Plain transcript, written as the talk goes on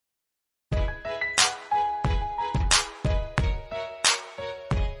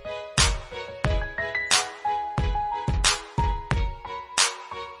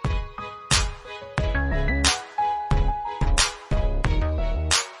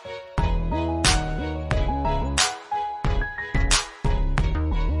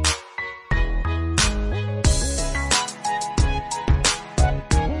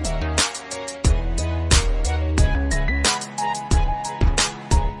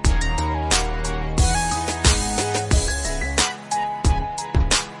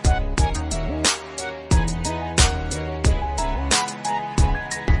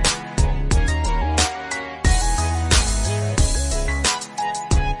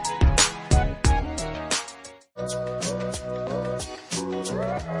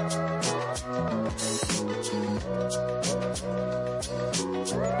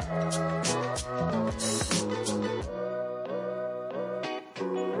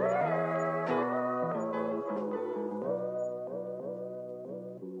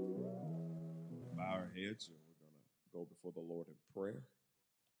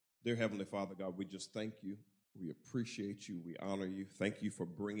Dear Heavenly Father, God, we just thank you. We appreciate you. We honor you. Thank you for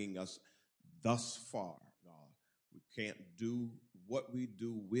bringing us thus far, God. We can't do what we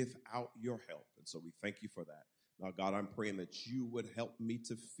do without your help. And so we thank you for that. Now, God, I'm praying that you would help me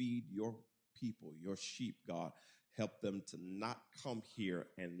to feed your people, your sheep, God. Help them to not come here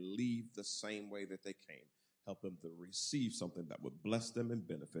and leave the same way that they came. Help them to receive something that would bless them and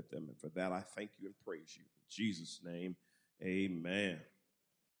benefit them. And for that, I thank you and praise you. In Jesus' name, amen.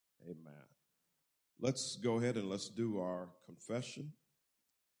 Amen. Let's go ahead and let's do our confession.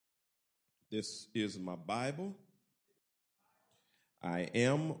 This is my Bible. I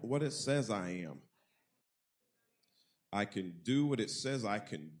am what it says I am. I can do what it says I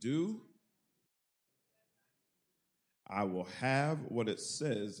can do. I will have what it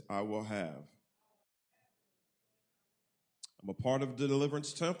says I will have. I'm a part of the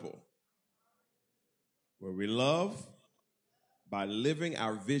Deliverance Temple, where we love by living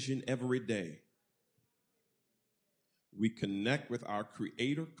our vision every day. We connect with our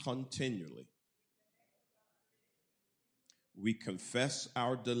Creator continually. We confess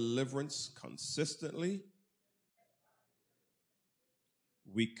our deliverance consistently.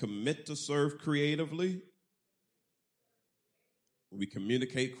 We commit to serve creatively. We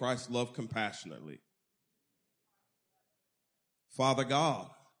communicate Christ's love compassionately. Father God,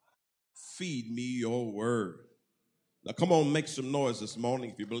 feed me your word. Now come on, make some noise this morning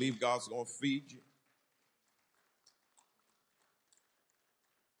if you believe God's going to feed you.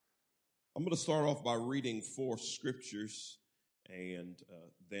 I'm going to start off by reading 4 scriptures, and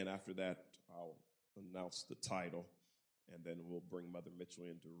then after that, I'll announce the title, and then we'll bring Mother Mitchell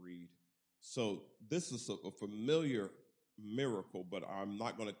in to read. So this is a familiar miracle, but I'm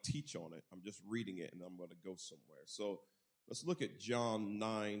not going to teach on it. I'm just reading it, and I'm going to go somewhere. So let's look at John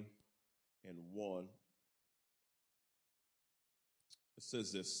 9 and 1. It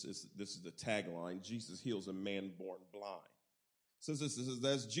says this is the tagline: Jesus heals a man born blind. It says this,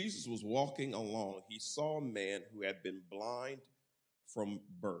 as Jesus was walking along, he saw a man who had been blind from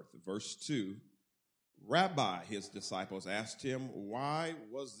birth. Verse 2, Rabbi, his disciples asked him, why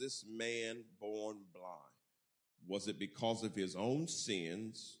was this man born blind? Was it because of his own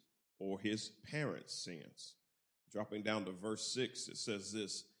sins or his parents' sins? Dropping down to verse 6, it says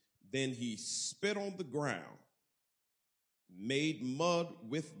this, then he spit on the ground, made mud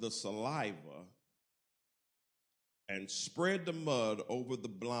with the saliva, and spread the mud over the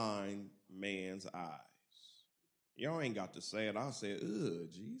blind man's eyes. Y'all ain't got to say it. I'll say, ugh,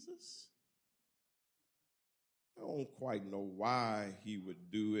 Jesus. I don't quite know why he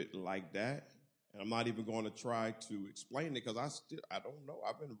would do it like that. And I'm not even going to try to explain it because I don't know.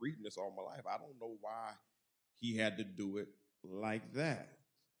 I've been reading this all my life. I don't know why he had to do it like that.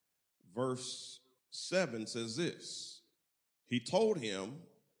 Verse 7 says this. He told him,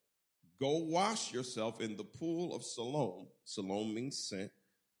 go wash yourself in the pool of Siloam. Siloam means sent.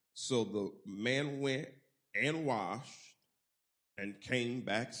 So the man went and washed and came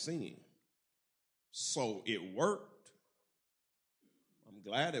back seeing. So it worked. I'm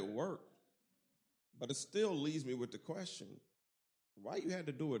glad it worked. But it still leaves me with the question, why you had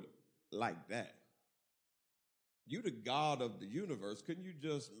to do it like that? You the God of the universe. Couldn't you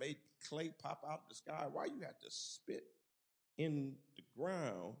just make clay pop out the sky? Why you had to spit in the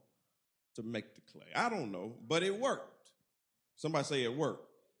ground to make the clay? I don't know, but it worked. Somebody say it worked.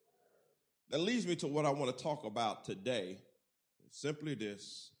 That leads me to what I want to talk about today. It's simply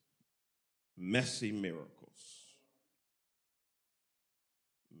this: messy miracles.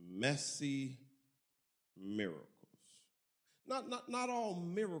 Messy miracles. Not all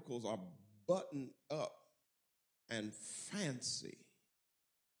miracles are buttoned up and fancy.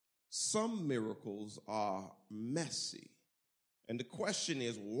 Some miracles are messy. And the question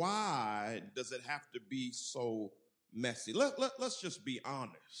is, why does it have to be so messy? Let's just be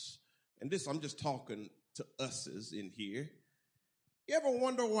honest. And this, I'm just talking to us's in here. You ever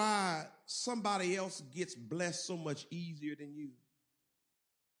wonder why somebody else gets blessed so much easier than you?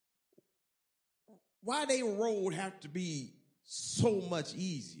 Why their road have to be so much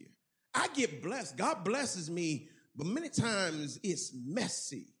easier? I get blessed. God blesses me, but many times it's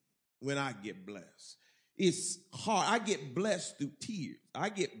messy when I get blessed. It's hard. I get blessed through tears. I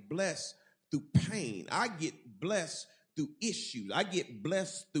get blessed through pain. I get blessed through issues. I get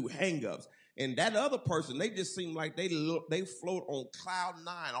blessed through hangups. And that other person, they just seem like they float on cloud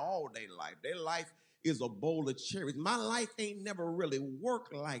 9 all day life. Their life is a bowl of cherries. My life ain't never really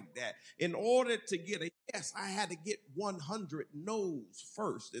worked like that. In order to get a yes, I had to get 100 no's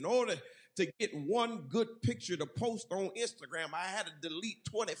first. In order to get one good picture to post on Instagram, I had to delete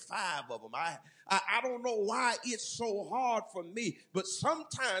 25 of them. I don't know why it's so hard for me, but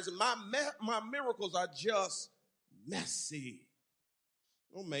sometimes my miracles are just messy.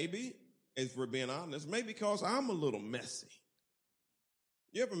 Well, maybe, if we're being honest, maybe because I'm a little messy.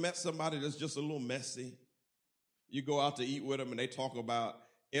 You ever met somebody that's just a little messy? You go out to eat with them and they talk about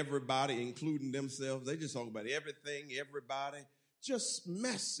everybody, including themselves. They just talk about everything, everybody. Just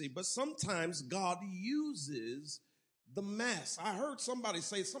messy. But sometimes God uses the mess. I heard somebody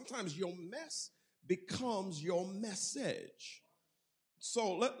say sometimes your mess becomes your message.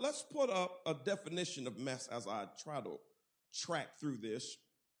 So let's put up a definition of mess as I try to track through this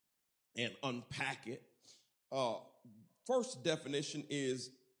and unpack it. First definition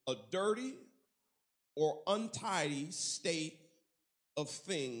is a dirty or untidy state of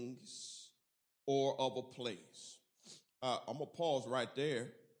things or of a place. I'm going to pause right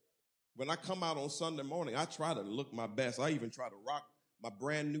there. When I come out on Sunday morning, I try to look my best. I even try to rock my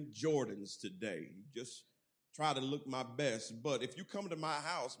brand new Jordans today. Just try to look my best. But if you come to my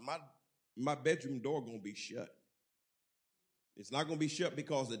house, my bedroom door going to be shut. It's not going to be shut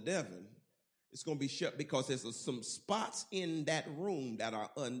because of Devin. It's going to be shut because there's some spots in that room that are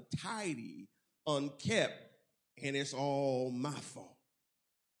untidy, unkept, and it's all my fault.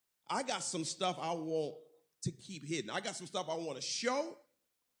 I got some stuff I want to keep hidden. I got some stuff I want to show,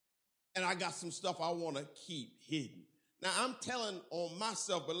 and I got some stuff I want to keep hidden. Now, I'm telling on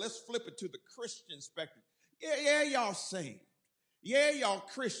myself, but let's flip it to the Christian spectrum. Yeah, y'all saved. Yeah, y'all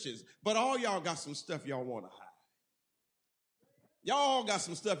Christians, but all y'all got some stuff y'all want to hide. Y'all got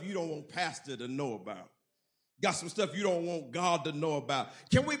some stuff you don't want pastor to know about. Got some stuff you don't want God to know about.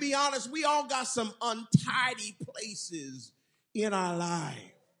 Can we be honest? We all got some untidy places in our life.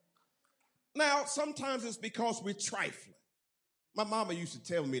 Now, sometimes it's because we're trifling. My mama used to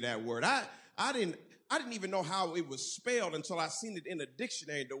tell me that word. I didn't even know how it was spelled until I seen it in a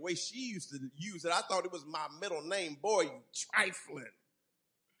dictionary. The way she used to use it, I thought it was my middle name. Boy, you trifling.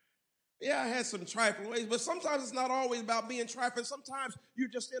 Yeah, I had some trifling ways, but sometimes it's not always about being trifling. Sometimes you're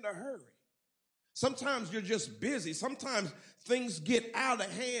just in a hurry. Sometimes you're just busy. Sometimes things get out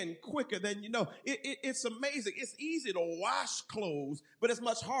of hand quicker than you know. It's amazing. It's easy to wash clothes, but it's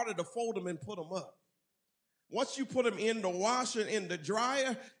much harder to fold them and put them up. Once you put them in the washer, in the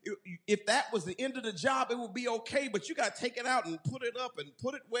dryer, if that was the end of the job, it would be okay, but you got to take it out and put it up and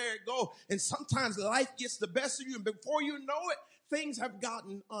put it where it goes. And sometimes life gets the best of you, and before you know it, things have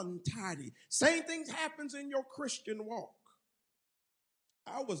gotten untidy. Same things happens in your Christian walk.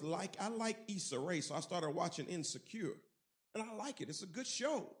 I like Issa Rae, so I started watching Insecure, and I like it. It's a good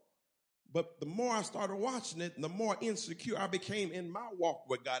show. But the more I started watching it, the more insecure I became in my walk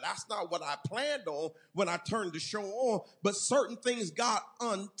with God. That's not what I planned on when I turned the show on, but certain things got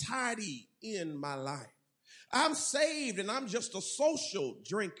untidy in my life. I'm saved and I'm just a social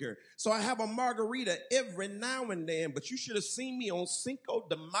drinker. So I have a margarita every now and then, but you should have seen me on Cinco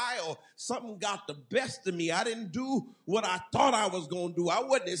de Mayo. Something got the best of me. I didn't do what I thought I was going to do. I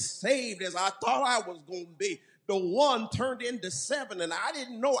wasn't as saved as I thought I was going to be. The 1 turned into 7, and I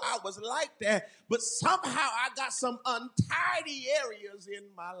didn't know I was like that, but somehow I got some untidy areas in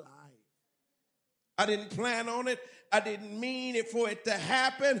my life. I didn't plan on it. I didn't mean it for it to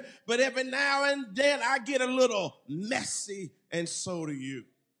happen, but every now and then I get a little messy, and so do you.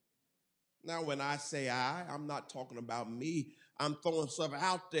 Now, when I say I'm not talking about me. I'm throwing stuff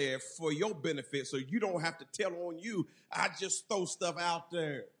out there for your benefit, so you don't have to tell on you. I just throw stuff out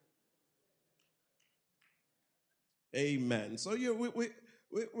there. Amen. So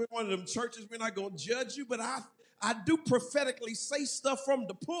we're one of them churches. We're not going to judge you, but I do prophetically say stuff from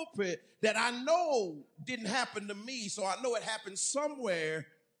the pulpit that I know didn't happen to me, so I know it happened somewhere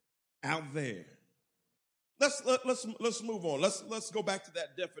out there. Let's move on. Let's go back to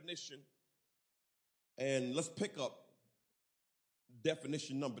that definition, and let's pick up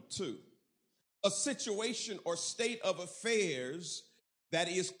definition number 2. A situation or state of affairs that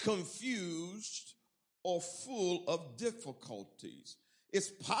is confused or full of difficulties. It's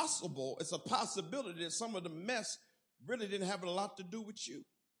possible, it's a possibility that some of the mess really didn't have a lot to do with you.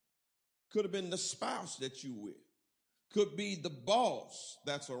 Could have been the spouse that you with. Could be the boss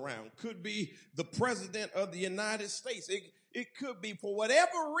that's around. Could be the president of the United States. It could be for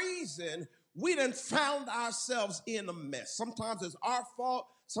whatever reason, we done found ourselves in a mess. Sometimes it's our fault.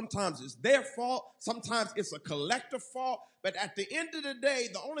 Sometimes it's their fault. Sometimes it's a collective fault. But at the end of the day,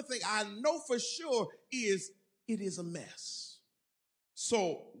 the only thing I know for sure is it is a mess.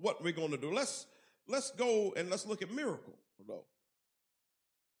 So what we're going to do, let's let's go and let's look at miracle, though.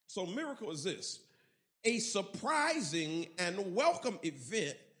 So miracle is this: a surprising and welcome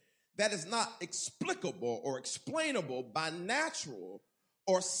event that is not explicable or explainable by natural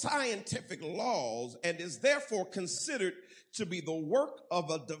or scientific laws and is therefore considered to be the work of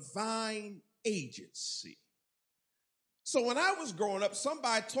a divine agency. So when I was growing up,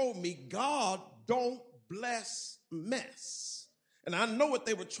 somebody told me, God don't bless mess. And I know what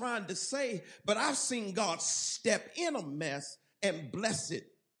they were trying to say, but I've seen God step in a mess and bless it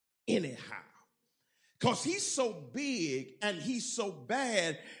anyhow. Because he's so big and he's so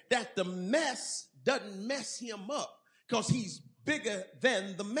bad that the mess doesn't mess him up because he's bigger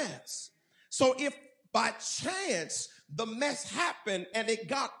than the mess. So if by chance the mess happened and it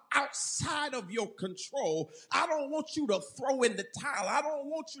got outside of your control, I don't want you to throw in the towel. I don't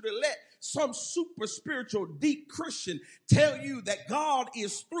want you to let some super spiritual deep Christian tell you that God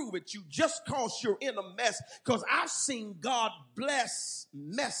is through with you just because you're in a mess. Because I've seen God bless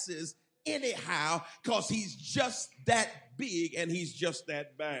messes anyhow because he's just that big and he's just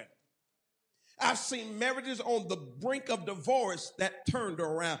that bad. I've seen marriages on the brink of divorce that turned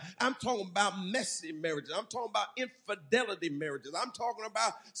around. I'm talking about messy marriages. I'm talking about infidelity marriages. I'm talking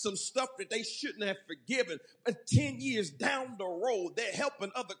about some stuff that they shouldn't have forgiven. But 10 years down the road, they're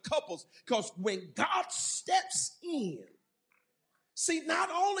helping other couples because when God steps in, see, not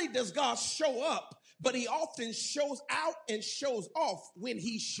only does God show up, but he often shows out and shows off when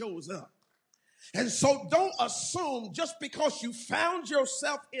he shows up. And so don't assume just because you found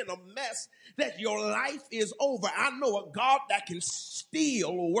yourself in a mess that your life is over. I know a God that can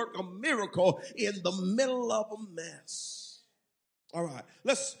still work a miracle in the middle of a mess. All right,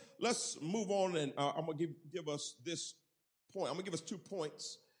 let's move on, and I'm going to give us this point. I'm going to give us 2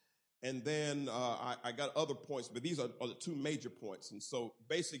 points, and then I got other points, but these are the 2 major points. And so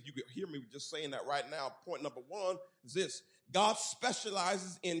basically, you can hear me just saying that right now. Point number 1 is this: God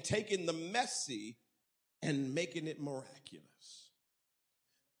specializes in taking the messy and making it miraculous.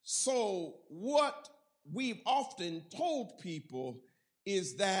 So what we've often told people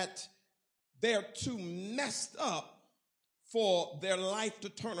is that they're too messed up for their life to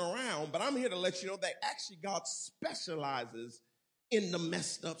turn around. But I'm here to let you know that actually God specializes in the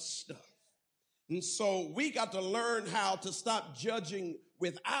messed up stuff. And so we got to learn how to stop judging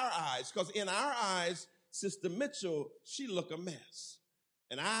with our eyes, because in our eyes, Sister Mitchell, she look a mess.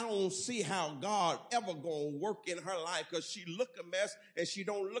 And I don't see how God ever gonna work in her life because she look a mess and she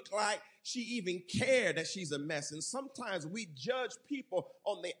don't look like she even care that she's a mess. And sometimes we judge people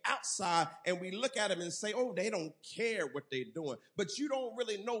on the outside and we look at them and say, oh, they don't care what they're doing. But you don't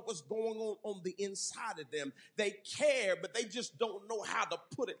really know what's going on the inside of them. They care, but they just don't know how to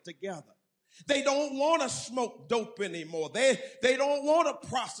put it together. They don't want to smoke dope anymore. They don't want to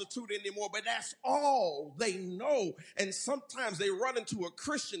prostitute anymore, but that's all they know. And sometimes they run into a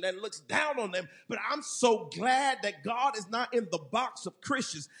Christian that looks down on them. But I'm so glad that God is not in the box of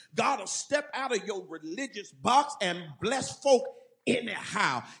Christians. God will step out of your religious box and bless folk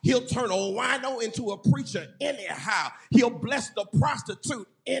anyhow. He'll turn a wino into a preacher anyhow. He'll bless the prostitute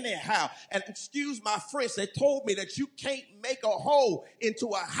anyhow. And excuse my French, they told me that you can't make a hoe into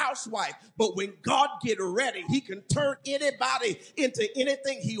a housewife, but when God get ready, he can turn anybody into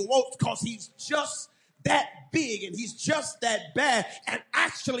anything he wants because he's just that big and he's just that bad. And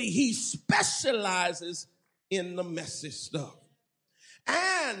actually he specializes in the messy stuff.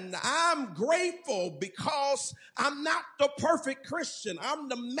 And I'm grateful because I'm not the perfect Christian. I'm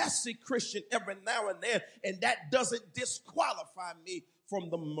the messy Christian every now and then, and that doesn't disqualify me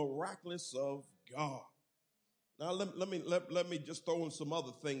from the miraculous of God. Now, let me just throw in some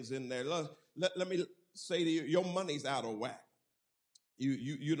other things in there. Let me say to you, your money's out of whack.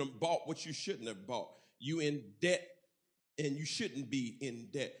 You done bought what you shouldn't have bought. You in debt, and you shouldn't be in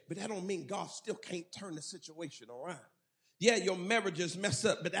debt. But that don't mean God still can't turn the situation around. Yeah, your marriage is messed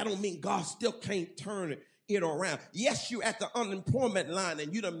up, but that don't mean God still can't turn it around. Yes, you at the unemployment line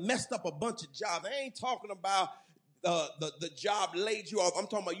and you done messed up a bunch of jobs. I ain't talking about the job laid you off. I'm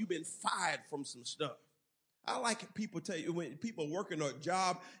talking about you've been fired from some stuff. I like people tell you when people working a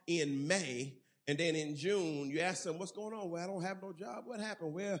job in May and then in June, you ask them, what's going on? Well, I don't have no job. What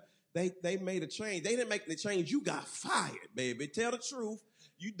happened? Well, they made a change. They didn't make the change. You got fired, baby. Tell the truth.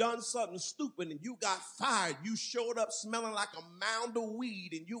 You done something stupid and you got fired. You showed up smelling like a mound of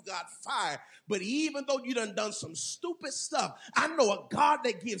weed and you got fired. But even though you done some stupid stuff, I know a God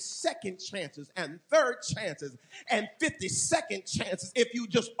that gives second chances and third chances and 52nd chances. If you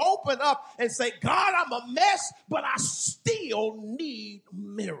just open up and say, God, I'm a mess, but I still need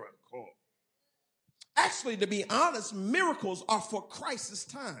miracle. Actually, to be honest, miracles are for crisis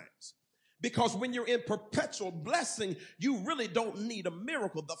times. Because when you're in perpetual blessing, you really don't need a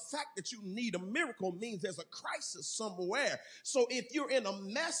miracle. The fact that you need a miracle means there's a crisis somewhere. So if you're in a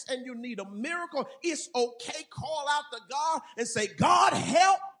mess and you need a miracle, it's okay. Call out to God and say, God,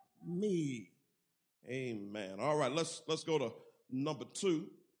 help me. Amen. All right, let's go to number 2.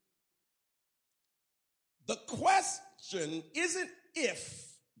 The question isn't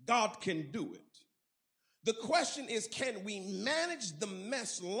if God can do it. The question is, can we manage the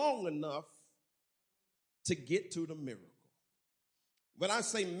mess long enough to get to the miracle? When I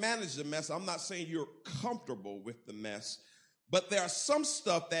say manage the mess, I'm not saying you're comfortable with the mess, but there are some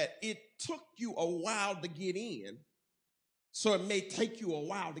stuff that it took you a while to get in, so it may take you a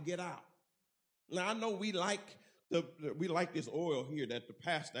while to get out. Now, I know we like this oil here that the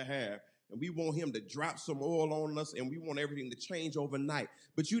pastor have, and we want him to drop some oil on us, and we want everything to change overnight.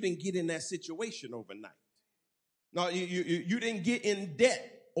 But you didn't get in that situation overnight. No, you didn't get in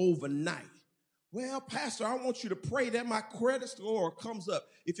debt overnight. Well, Pastor, I want you to pray that my credit score comes up.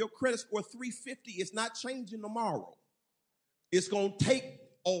 If your credit score 350, it's not changing tomorrow. It's going to take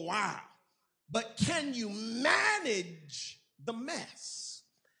a while. But can you manage the mess?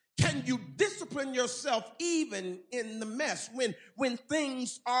 Can you discipline yourself even in the mess when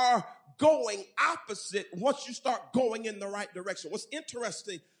things are going opposite once you start going in the right direction? What's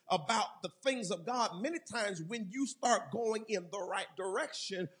interesting about the things of God, many times when you start going in the right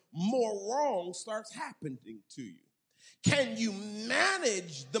direction, more wrong starts happening to you. Can you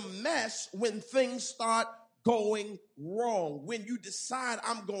manage the mess when things start going wrong? When you decide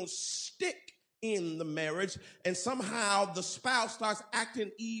I'm going to stick in the marriage and somehow the spouse starts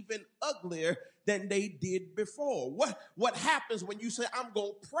acting even uglier than they did before. What happens when you say, I'm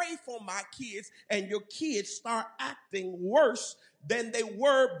going to pray for my kids, and your kids start acting worse than they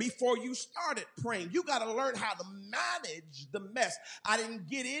were before you started praying? You got to learn how to manage the mess. I didn't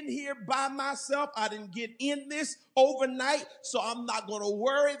get in here by myself. I didn't get in this overnight, so I'm not going to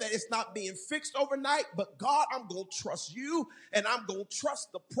worry that it's not being fixed overnight. But God, I'm going to trust you, and I'm going to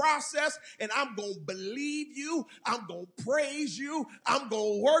trust the process, and I'm going to believe you. I'm going to praise you. I'm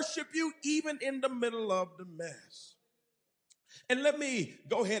going to worship you even in the middle of the mess. And let me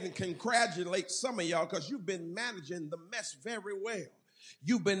go ahead and congratulate some of y'all, because you've been managing the mess very well.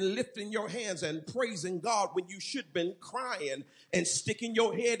 You've been lifting your hands and praising God when you should have been crying and sticking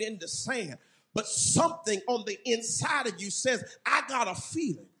your head in the sand. But something on the inside of you says, I got a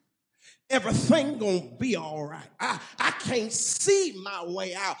feeling everything gonna be all right. I can't see my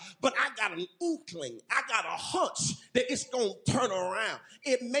way out, but I got an inkling. I got a hunch that it's gonna turn around.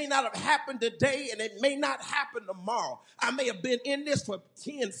 It may not have happened today, and it may not happen tomorrow. I may have been in this for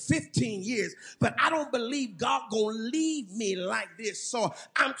 10, 15 years, but I don't believe God gonna leave me like this. So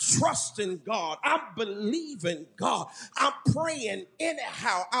I'm trusting God. I'm believing God. I'm praying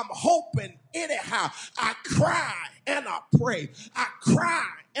anyhow. I'm hoping anyhow. I cry and I pray. I cry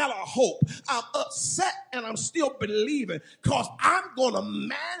and I hope. I'm upset and I'm still believing, because I'm going to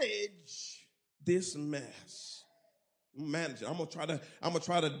manage this mess. Manage it. I'm gonna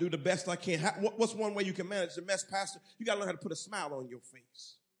try to do the best I can. What's one way you can manage the mess, Pastor? You got to learn how to put a smile on your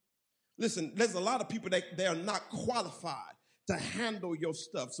face. Listen, there's a lot of people that they are not qualified to handle your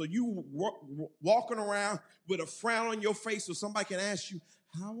stuff. So you walking around with a frown on your face, so somebody can ask you,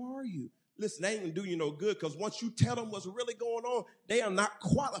 how are you? Listen, they ain't gonna do you no good, because once you tell them what's really going on, they are not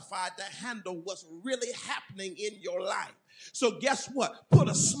qualified to handle what's really happening in your life. So guess what? Put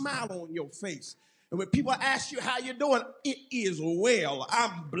a smile on your face. And when people ask you how you're doing, it is well.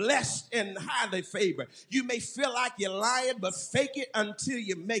 I'm blessed and highly favored. You may feel like you're lying, but fake it until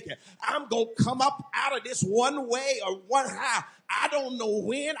you make it. I'm going to come up out of this one way or one how. I don't know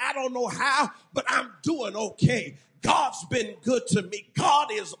when, I don't know how, but I'm doing okay. God's been good to me.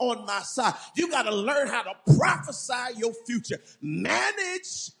 God is on my side. You got to learn how to prophesy your future.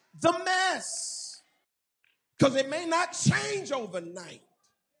 Manage the mess, because it may not change overnight.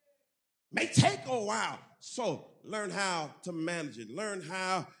 May take a while. So learn how to manage it. Learn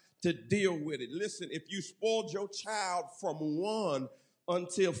how to deal with it. Listen, if you spoiled your child from 1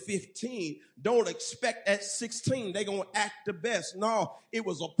 until 15, don't expect at 16 they're going to act the best. No, it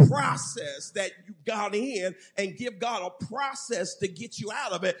was a process that you got in, and give God a process to get you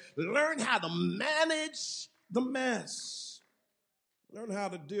out of it. Learn how to manage the mess. Learn how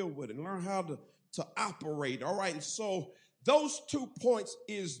to deal with it. Learn how to operate. All right, and so those 2 points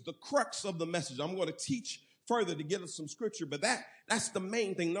is the crux of the message. I'm going to teach further to get us some scripture, but that's the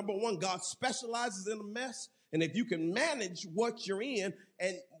main thing. Number 1, God specializes in a mess. And if you can manage what you're in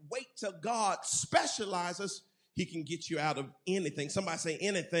and wait till God specializes, he can get you out of anything. Somebody say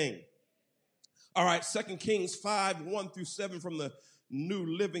anything. All right, 2 Kings 5, 1 through 7 from the New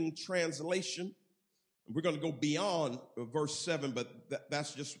Living Translation. We're going to go beyond verse 7, but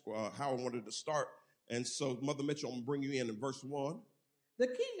that's just how I wanted to start. And so, Mother Mitchell, I'm going to bring you in verse 1. The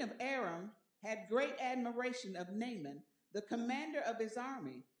king of Aram had great admiration of Naaman, the commander of his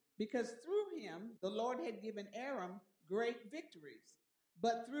army, because through him the Lord had given Aram great victories.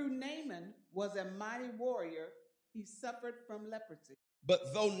 But through Naaman was a mighty warrior, he suffered from leprosy.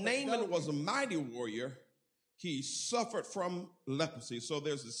 But though Naaman was a mighty warrior, he suffered from leprosy. So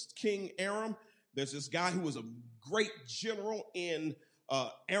there's this King Aram. There's this guy who was a great general in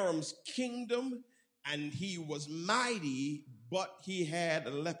Aram's kingdom, and he was mighty, but he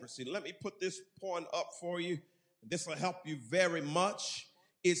had leprosy. Let me put this point up for you. This will help you very much.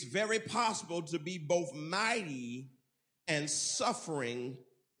 It's very possible to be both mighty and suffering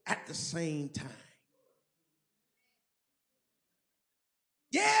at the same time.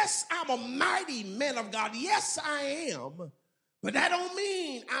 Yes, I'm a mighty man of God. Yes, I am. But that don't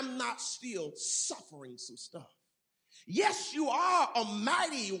mean I'm not still suffering some stuff. Yes, you are a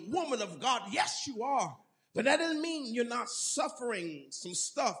mighty woman of God. Yes, you are. But that doesn't mean you're not suffering some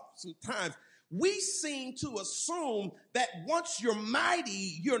stuff sometimes. We seem to assume that once you're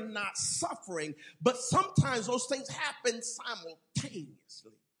mighty, you're not suffering. But sometimes those things happen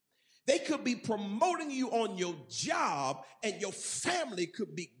simultaneously. They could be promoting you on your job, and your family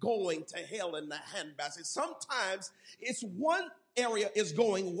could be going to hell in the handbasket. Sometimes it's one area is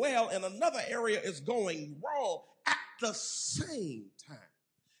going well and another area is going wrong at the same time.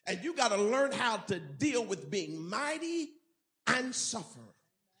 And you got to learn how to deal with being mighty and suffering.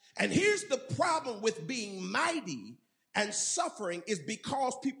 And here's the problem with being mighty and suffering is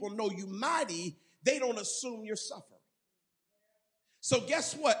because people know you mighty, they don't assume you're suffering. So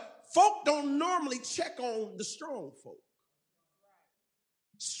guess what? Folk don't normally check on the strong folk.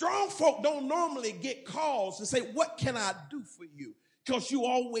 Strong folk don't normally get calls and say, what can I do for you? Because you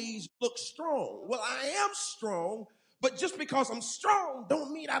always look strong. Well, I am strong, but just because I'm strong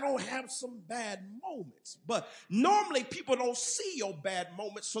don't mean I don't have some bad moments. But normally people don't see your bad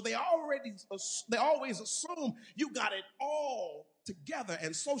moments, so they always assume you got it all together.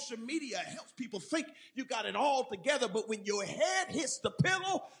 And social media helps people think you got it all together, but when your head hits the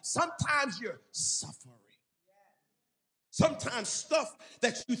pillow, sometimes you're suffering. Sometimes stuff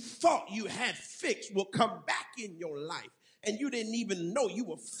that you thought you had fixed will come back in your life, and you didn't even know you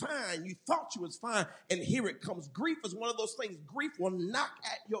were fine. You thought you was fine, and here it comes. Grief is one of those things. Grief will knock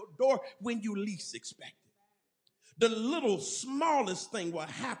at your door when you least expect it. The little smallest thing will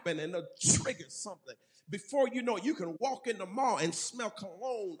happen, and it'll trigger something. Before you know it, you can walk in the mall and smell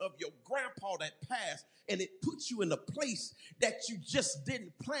cologne of your grandpa that passed, and it puts you in a place that you just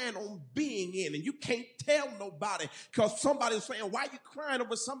didn't plan on being in, and you can't tell nobody because somebody's saying, why are you crying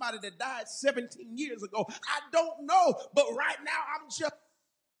over somebody that died 17 years ago? I don't know, but right now I'm just...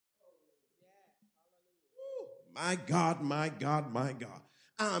 My God, my God, my God.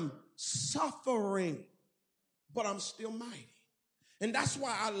 I'm suffering, but I'm still mighty. And that's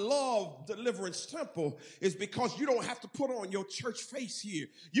why I love Deliverance Temple, is because you don't have to put on your church face here.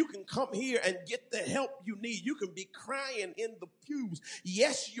 You can come here and get the help you need. You can be crying in the pews.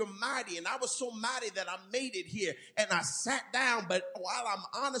 Yes, you're mighty. And I was so mighty that I made it here. And I sat down. But while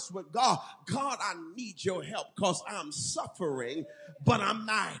I'm honest with God, I need your help because I'm suffering, but I'm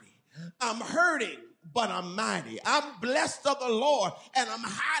mighty. I'm hurting, but I'm mighty. I'm blessed of the Lord, and I'm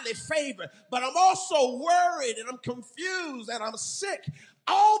highly favored, but I'm also worried, and I'm confused, and I'm sick.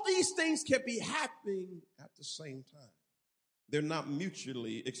 All these things can be happening at the same time. They're not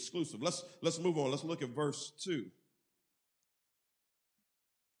mutually exclusive. Let's move on. Let's look at verse 2.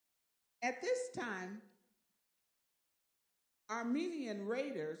 At this time, Aramean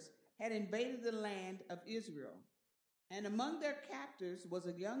raiders had invaded the land of Israel, and among their captors was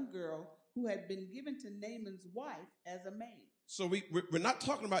a young girl who had been given to Naaman's wife as a maid. So we're not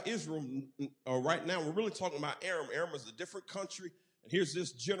talking about Israel right now. We're really talking about Aram. Aram is a different country, and here's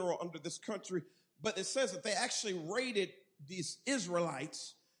this general under this country. But it says that they actually raided these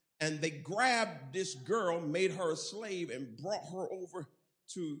Israelites, and they grabbed this girl, made her a slave, and brought her over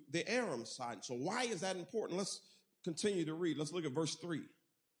to the Aram side. So why is that important? Let's continue to read. Let's look at verse 3.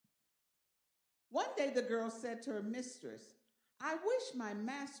 One day the girl said to her mistress, I wish my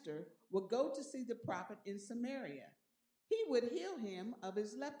master would go to see the prophet in Samaria. He would heal him of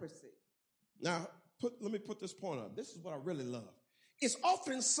his leprosy. Now, let me put this point up. This is what I really love. It's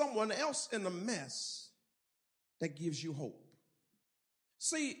often someone else in the mess that gives you hope.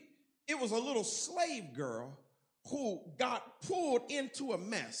 See, it was a little slave girl who got pulled into a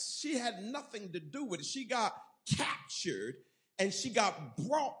mess. She had nothing to do with it. She got captured, and she got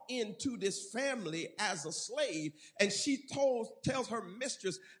brought into this family as a slave. And she tells her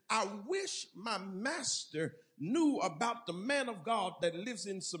mistress, I wish my master knew about the man of God that lives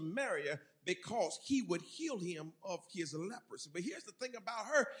in Samaria, because he would heal him of his leprosy. But here's the thing about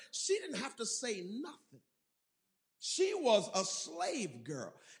her. She didn't have to say nothing. She was a slave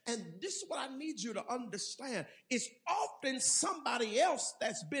girl. And this is what I need you to understand. It's often somebody else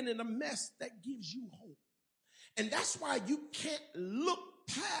that's been in a mess that gives you hope. And that's why you can't look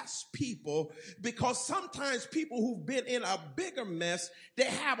past people, because sometimes people who've been in a bigger mess, they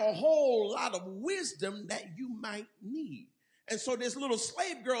have a whole lot of wisdom that you might need. And so this little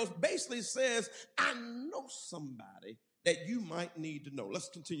slave girl basically says, I know somebody that you might need to know. Let's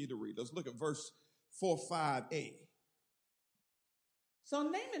continue to read. Let's look at verse 4-5a. So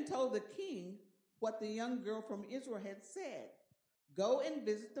Naaman told the king what the young girl from Israel had said. Go and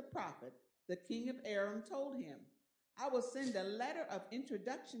visit the prophet. The king of Aram told him, I will send a letter of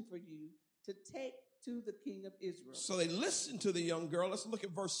introduction for you to take to the king of Israel. So they listened to the young girl. Let's look at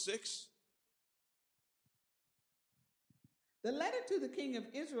verse 6. The letter to the king of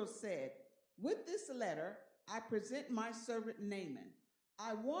Israel said, with this letter, I present my servant Naaman.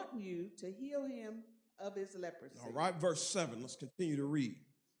 I want you to heal him of his leprosy. All right, verse 7. Let's continue to read.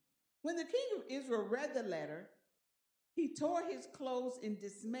 When the king of Israel read the letter, he tore his clothes in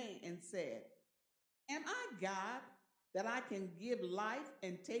dismay and said, am I God that I can give life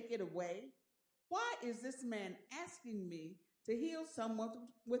and take it away? Why is this man asking me to heal someone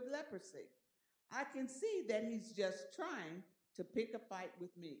with leprosy? I can see that he's just trying to pick a fight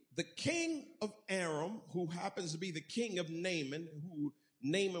with me. The king of Aram, who happens to be the king of Naaman, who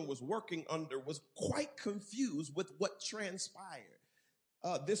Naaman was working under, was quite confused with what transpired.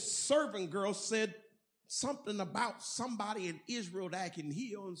 This servant girl said something about somebody in Israel that can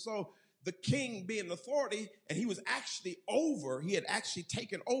heal. And so the king, being authority, and he had actually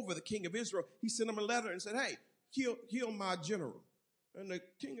taken over the king of Israel, he sent him a letter and said, hey, heal my general. And the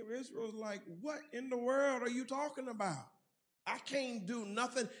king of Israel was like, what in the world are you talking about? I can't do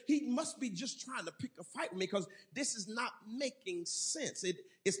nothing. He must be just trying to pick a fight with me, because this is not making sense.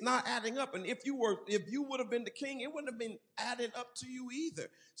 It's not adding up. And if you would have been the king, it wouldn't have been added up to you either.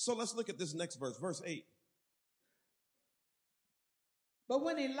 So let's look at this next verse, verse 8. But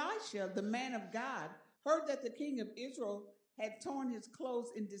when Elisha, the man of God, heard that the king of Israel had torn his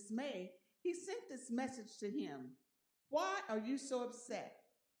clothes in dismay, he sent this message to him. Why are you so upset?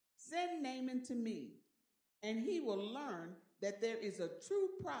 Send Naaman to me, and he will learn that there is a true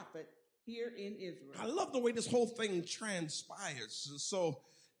prophet here in Israel. I love the way this whole thing transpires. So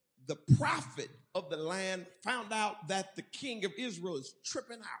the prophet of the land found out that the king of Israel is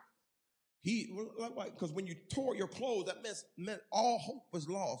tripping out. Because when you tore your clothes, that meant all hope was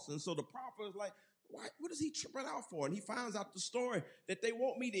lost. And so the prophet was like, what is he tripping out for? And he finds out the story that they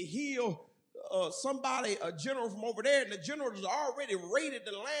want me to heal somebody, a general from over there, and the general has already raided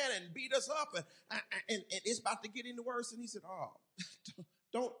the land and beat us up, and it's about to get any worse. And he said,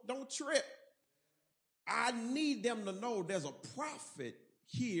 don't trip. I need them to know there's a prophet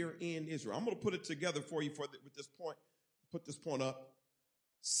here in Israel. I'm going to put it together for you with this point. Put this point up.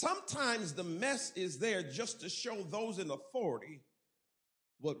 Sometimes the mess is there just to show those in authority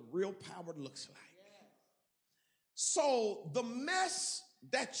what real power looks like. So the mess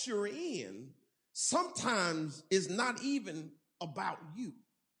that you're in sometimes is not even about you.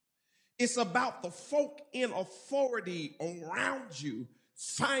 It's about the folk in authority around you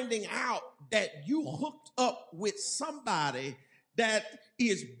finding out that you hooked up with somebody that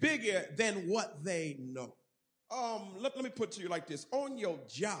is bigger than what they know. Let me put it to you like this. On your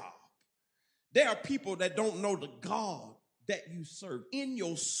job, there are people that don't know the God that you serve. In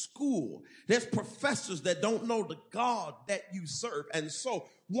your school, there's professors that don't know the God that you serve. And so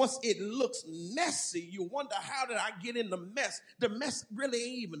once it looks messy, you wonder, how did I get in the mess? The mess really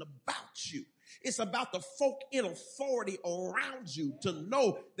ain't even about you. It's about the folk in authority around you to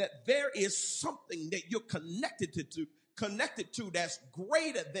know that there is something that you're connected to that's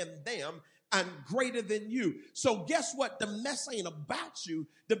greater than them and greater than you. So guess what? The mess ain't about you.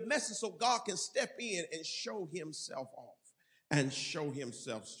 The mess is so God can step in and show himself off and show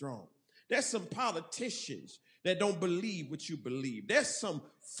himself strong. There's some politicians that don't believe what you believe. There's some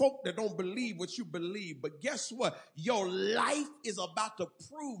folk that don't believe what you believe. But guess what? Your life is about to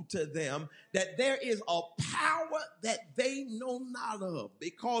prove to them that there is a power that they know not of.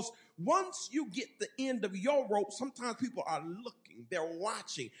 Because once you get the end of your rope, sometimes people are looking looking, they're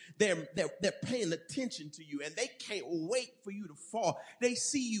watching, they're paying attention to you, and they can't wait for you to fall. They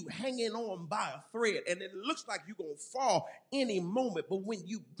see you hanging on by a thread, and it looks like you're going to fall any moment, but when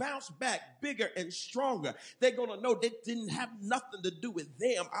you bounce back bigger and stronger, they're going to know that didn't have nothing to do with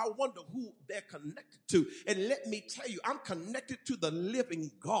them. I wonder who they're connected to. And let me tell you, I'm connected to the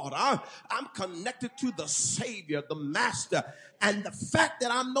living God. I'm connected to the Savior, the Master. And the fact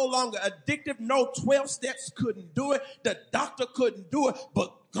that I'm no longer addicted, no 12 steps couldn't do it. The doctor couldn't do it,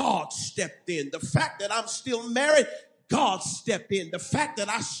 but God stepped in. The fact that I'm still married, God stepped in. The fact that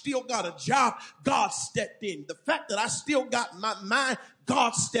I still got a job, God stepped in. The fact that I still got my mind,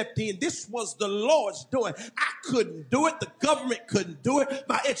 God stepped in. This was the Lord's doing. I couldn't do it. The government couldn't do it.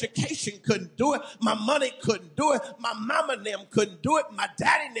 My education couldn't do it. My money couldn't do it. My mama and them couldn't do it. My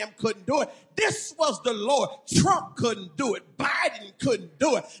daddy and them couldn't do it. This was the Lord. Trump couldn't do it. Biden couldn't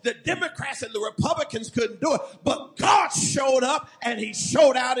do it. The Democrats and the Republicans couldn't do it. But God showed up and he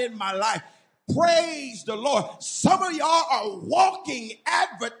showed out in my life. Praise the Lord. Some of y'all are walking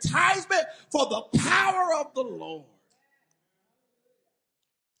advertisement for the power of the Lord.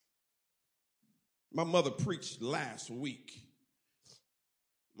 My mother preached last week.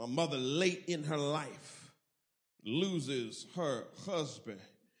 My mother, late in her life, loses her husband,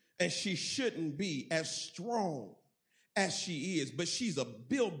 and she shouldn't be as strong as she is, but she's a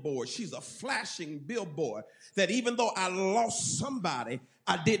billboard. She's a flashing billboard that even though I lost somebody,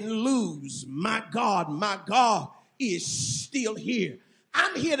 I didn't lose. My God is still here.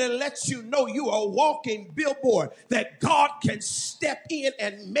 I'm here to let you know you are a walking billboard, that God can step in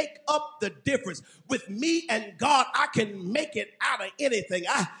and make up the difference. With me and God, I can make it out of anything.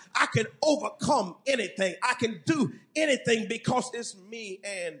 I can overcome anything. I can do anything because it's me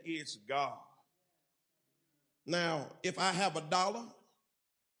and it's God. Now, if I have $1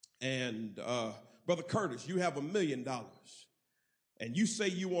 and Brother Curtis, you have $1 million, and you say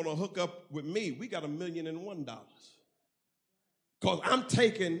you want to hook up with me, we got $1,001,000. Because I'm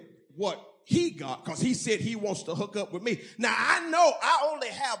taking what he got, because he said he wants to hook up with me. Now, I know I only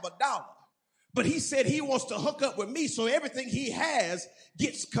have $1, but he said he wants to hook up with me, so everything he has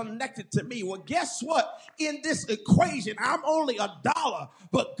gets connected to me. Well, guess what? In this equation, I'm only $1,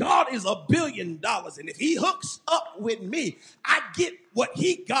 but God is $1 billion. And if he hooks up with me, I get what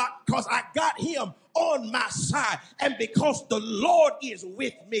he got because I got him on my side, and because the Lord is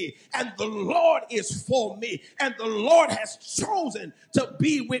with me and the Lord is for me and the Lord has chosen to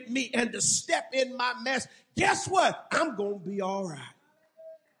be with me and to step in my mess, guess what? I'm going to be all right.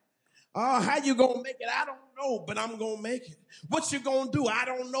 How you going to make it? I don't know, but I'm going to make it. What you going to do? I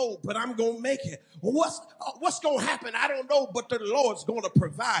don't know, but I'm going to make it. What's going to happen? I don't know, but the Lord's going to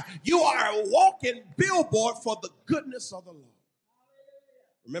provide. You are a walking billboard for the goodness of the Lord.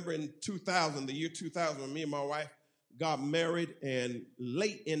 Remember in 2000, the year 2000, when me and my wife got married, and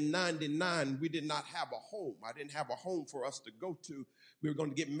late in 99, we did not have a home. I didn't have a home for us to go to. We were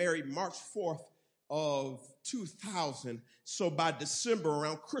going to get married March 4th of 2000. So by December,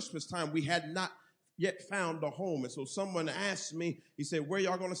 around Christmas time, we had not yet found a home. And so someone asked me, he said, where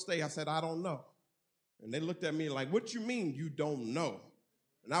y'all going to stay? I said, I don't know. And they looked at me like, what you mean you don't know?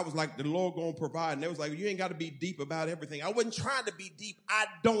 And I was like, the Lord gonna provide. And they was like, you ain't got to be deep about everything. I wasn't trying to be deep. I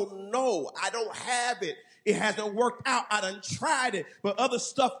don't know. I don't have it. It hasn't worked out. I done tried it, but other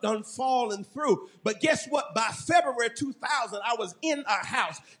stuff done fallen through. But guess what? By February 2000, I was in a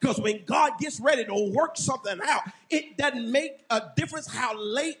house, because when God gets ready to work something out, it doesn't make a difference how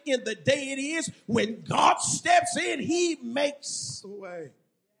late in the day it is. When God steps in, he makes a way.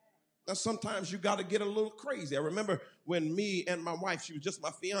 Now, sometimes you got to get a little crazy. I remember when me and my wife, she was just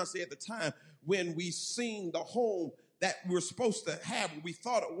my fiance at the time, when we seen the home that we were supposed to have, we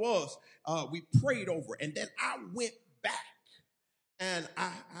thought it was, we prayed over it. And then I went back and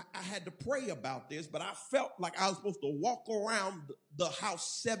I had to pray about this, but I felt like I was supposed to walk around the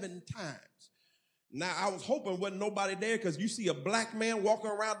house 7 times. Now, I was hoping wasn't nobody there, because you see a black man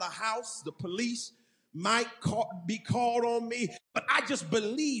walking around the house, the police might be called on me, but I just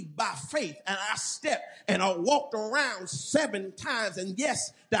believed by faith, and I stepped and I walked around 7 times, and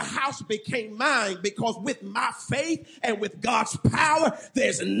yes, the house became mine, because with my faith and with God's power,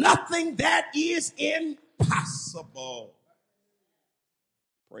 there's nothing that is impossible.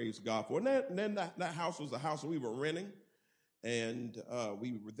 Praise God for it. And then that house was a house we were renting, and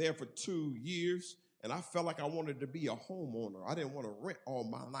we were there for 2 years, and I felt like I wanted to be a homeowner. I didn't want to rent all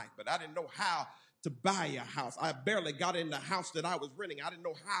my life, but I didn't know how to buy a house. I barely got in the house that I was renting. I didn't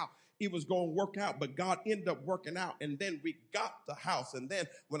know how it was going to work out, but God ended up working out. And then we got the house. And then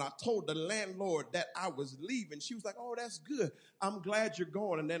when I told the landlord that I was leaving, she was like, oh, that's good. I'm glad you're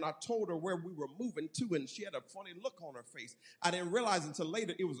going. And then I told her where we were moving to, and she had a funny look on her face. I didn't realize until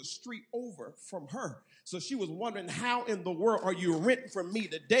later it was a street over from her. So she was wondering, how in the world are you renting from me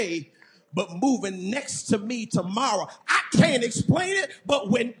today, but moving next to me tomorrow? I can't explain it,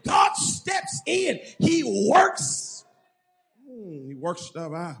 but when God steps in, he works. He works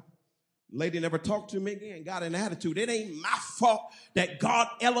stuff out. Lady never talked to me again, got an attitude. It ain't my fault that God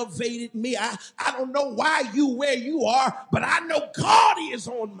elevated me. I don't know why you where you are, but I know God is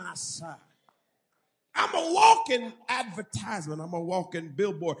on my side. I'm a walking advertisement. I'm a walking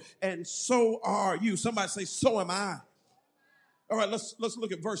billboard. And so are you. Somebody say, so am I. All right, let's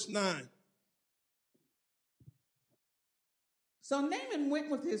look at verse 9. So Naaman went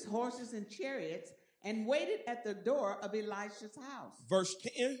with his horses and chariots and waited at the door of Elisha's house. Verse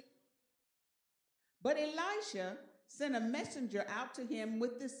 10. But Elisha sent a messenger out to him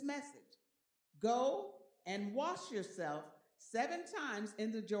with this message: go and wash yourself 7 times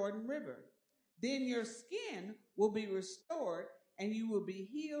in the Jordan River. Then your skin will be restored and you will be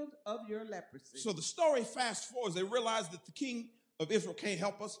healed of your leprosy. So the story fast forwards. They realize that the king of Israel can't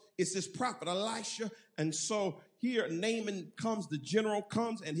help us. It's this prophet Elisha. And so here Naaman comes, the general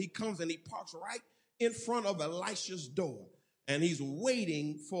comes, and he parks right in front of Elisha's door. And he's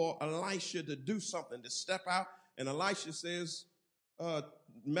waiting for Elisha to do something, to step out. And Elisha says,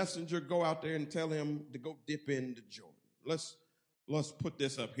 messenger, go out there and tell him to go dip in the Jordan. Let's put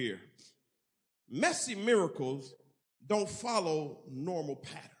this up here. Messy miracles don't follow normal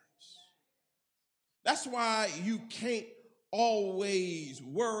patterns. That's why you can't always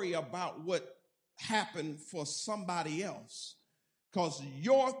worry about what happened for somebody else, because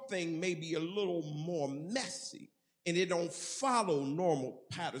your thing may be a little more messy and it don't follow normal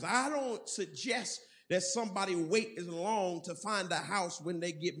patterns. I don't suggest that somebody wait as long to find a house when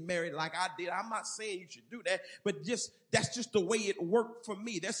they get married like I did. I'm not saying you should do that, but that's just the way it worked for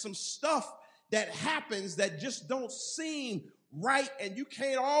me. There's some stuff that happens that just don't seem right, and you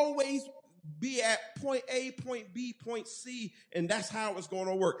can't always be at point A, point B, point C, and that's how it's going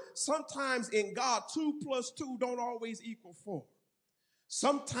to work. Sometimes in God, 2 + 2 don't always equal 4.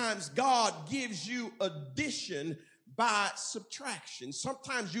 Sometimes God gives you addition by subtraction.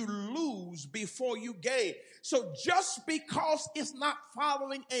 Sometimes you lose before you gain. So just because it's not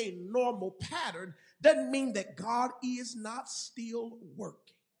following a normal pattern doesn't mean that God is not still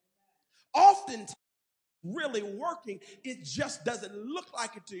working. Oftentimes, really working, it just doesn't look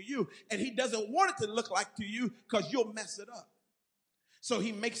like it to you, and he doesn't want it to look like to you because you'll mess it up. So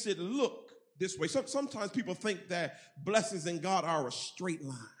he makes it look this way. Sometimes people think that blessings in God are a straight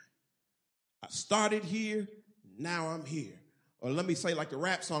line. I started here, now I'm here. Or let me say like the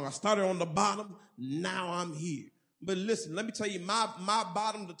rap song, I started on the bottom, now I'm here. But listen, let me tell you, my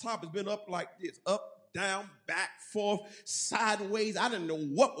bottom to top has been up like this, up, down, back, forth, sideways. I didn't know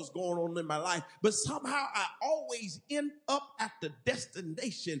what was going on in my life, but somehow I always end up at the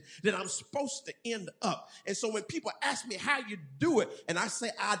destination that I'm supposed to end up. And so when people ask me how you do it, and I say,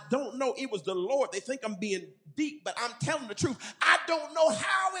 I don't know, it was the Lord, they think I'm being deep, but I'm telling the truth. I don't know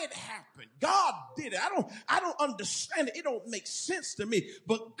how it happened. God did it. I don't understand it. It don't make sense to me,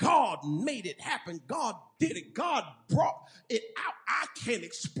 but God made it happen. God did it. God brought it out. I can't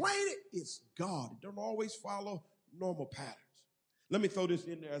explain it. It's God. It don't always follow normal patterns. Let me throw this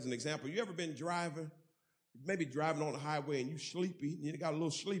in there as an example. You ever been driving, maybe driving on the highway, and you sleepy, you got a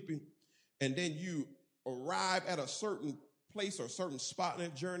little sleepy, and then you arrive at a certain place or a certain spot in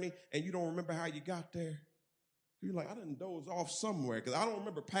that journey, and you don't remember how you got there? You're like, I didn't doze off somewhere because I don't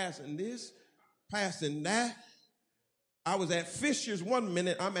remember passing this, passing that. I was at Fisher's one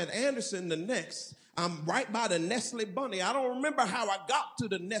minute. I'm at Anderson the next. I'm right by the Nestle Bunny. I don't remember how I got to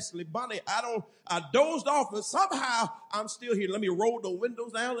the Nestle Bunny. I dozed off, but somehow I'm still here. Let me roll the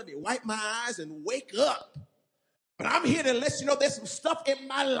windows down. Let me wipe my eyes and wake up. But I'm here to let you know there's some stuff in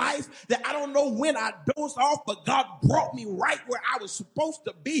my life that I don't know when I dozed off, but God brought me right where I was supposed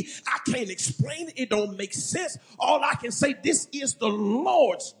to be. I can't explain it. It don't make sense. All I can say, this is the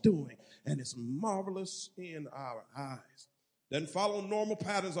Lord's doing, and it's marvelous in our eyes. Doesn't follow normal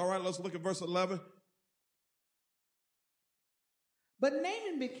patterns. All right, let's look at verse 11. But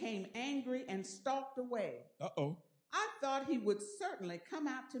Naaman became angry and stalked away. Uh-oh. I thought he would certainly come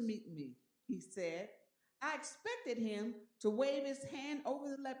out to meet me, he said. I expected him to wave his hand over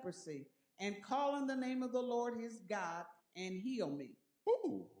the leprosy and call on the name of the Lord his God and heal me.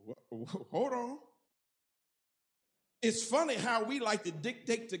 Ooh, hold on. It's funny how we like to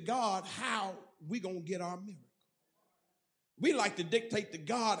dictate to God how we going to get our miracle. We like to dictate to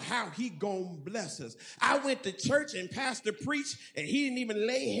God how he gonna bless us. I went to church and pastor preached and he didn't even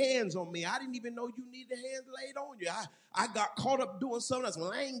lay hands on me. I didn't even know you needed hands laid on you. I got caught up doing something else.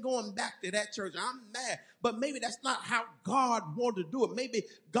 Well, I ain't going back to that church. I'm mad. But maybe that's not how God wanted to do it. Maybe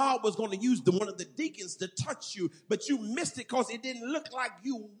God was going to use one of the deacons to touch you, but you missed it because it didn't look like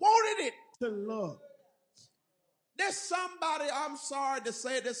you wanted it to look. There's somebody, I'm sorry to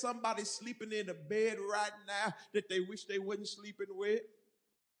say, there's somebody sleeping in a bed right now that they wish they wasn't sleeping with.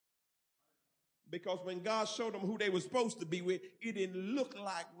 Because when God showed them who they were supposed to be with, it didn't look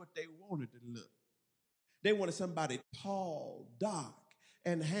like what they wanted to look. They wanted somebody tall, dark,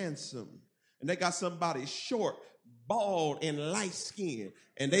 and handsome. And they got somebody short, bald, and light-skinned.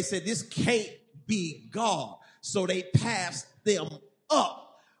 And they said, this can't be God. So they passed them up.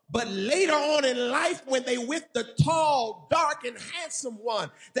 But later on in life, when they with the tall, dark, and handsome one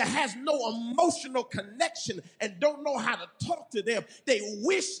that has no emotional connection and don't know how to talk to them, they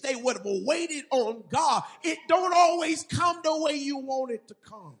wish they would have waited on God. It don't always come the way you want it to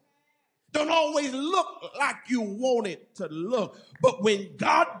come. Don't always look like you want it to look. But when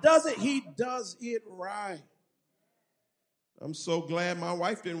God does it, he does it right. I'm so glad my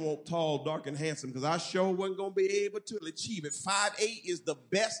wife didn't want tall, dark, and handsome because I sure wasn't going to be able to achieve it. 5'8" is the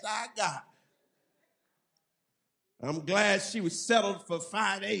best I got. I'm glad she was settled for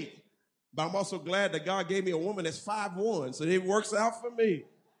 5'8", but I'm also glad that God gave me a woman that's 5'1", so it works out for me.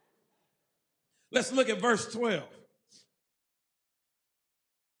 Let's look at verse 12.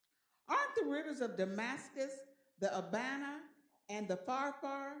 Aren't the rivers of Damascus, the Abana, and the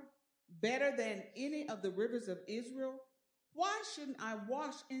Pharpar better than any of the rivers of Israel? Why shouldn't I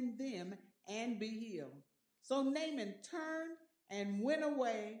wash in them and be healed? So Naaman turned and went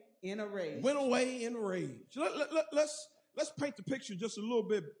away in a rage. Went away in a rage. Let's paint the picture just a little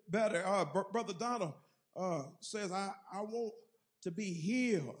bit better. Brother Donald says, I want to be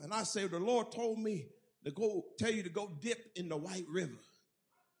healed. And I say, the Lord told me to go tell you to go dip in the White River.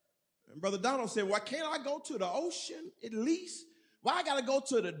 And Brother Donald said, why can't I go to the ocean at least? Why I got to go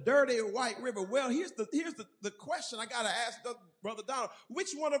to the dirty White River? Well, here's the question I got to ask Brother Donald.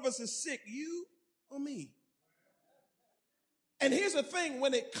 Which one of us is sick, you or me? And here's the thing,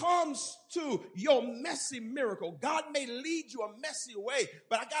 when it comes to your messy miracle, God may lead you a messy way,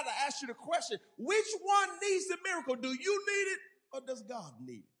 but I got to ask you the question, which one needs the miracle? Do you need it or does God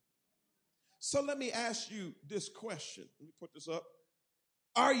need it? So let me ask you this question. Let me put this up.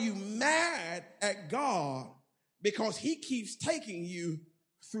 Are you mad at God because he keeps taking you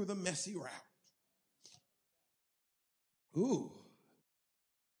through the messy route? Ooh.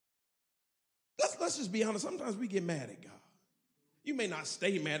 Let's just be honest. Sometimes we get mad at God. You may not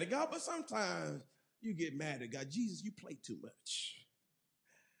stay mad at God, but sometimes you get mad at God. Jesus, you play too much.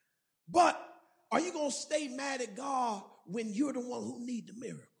 But are you going to stay mad at God when you're the one who needs the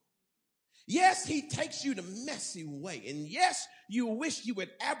miracle? Yes, he takes you the messy way. And yes, you wish you would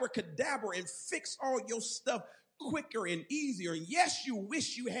abracadabra and fix all your stuff quicker and easier. And yes, you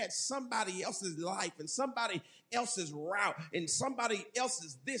wish you had somebody else's life and somebody else's route and somebody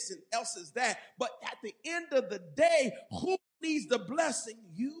else's this and else's that. But at the end of the day, who needs the blessing,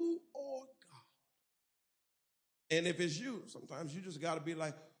 you or God? And if it's you, sometimes you just got to be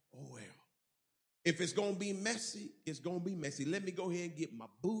like, oh, well, if it's going to be messy, it's going to be messy. Let me go ahead and get my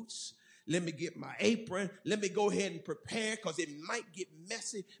boots. Let me get my apron. Let me go ahead and prepare because it might get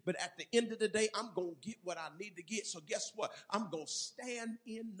messy. But at the end of the day, I'm going to get what I need to get. So guess what? I'm going to stand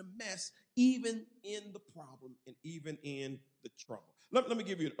in the mess, even in the problem and even in the trouble. Let me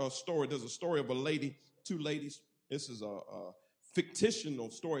give you a story. There's a story of a lady, two ladies. This is a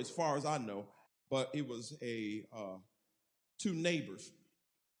fictional story as far as I know, but it was two neighbors.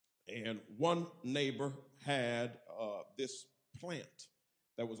 And one neighbor had this plant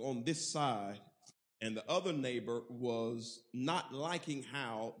that was on this side, and the other neighbor was not liking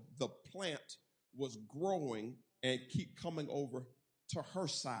how the plant was growing and keep coming over to her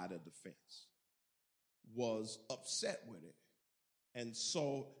side of the fence, was upset with it. And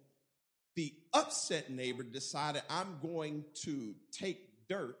so the upset neighbor decided, I'm going to take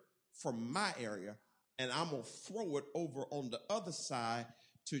dirt from my area and I'm going to throw it over on the other side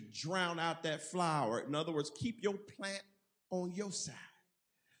to drown out that flower. In other words, keep your plant on your side.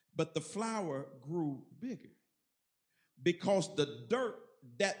 But the flower grew bigger because the dirt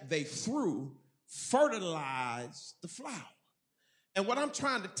that they threw fertilized the flower. And what I'm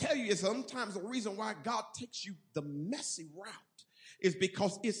trying to tell you is sometimes the reason why God takes you the messy route is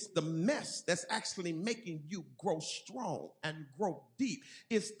because it's the mess that's actually making you grow strong and grow deep.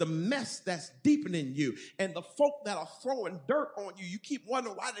 It's the mess that's deepening you. And the folk that are throwing dirt on you, you keep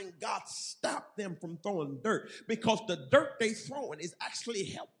wondering, why didn't God stop them from throwing dirt? Because the dirt they throwing is actually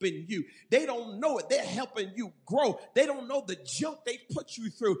helping you. They don't know it. They're helping you grow. They don't know the junk they put you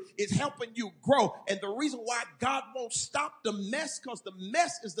through is helping you grow. And the reason why God won't stop the mess, because the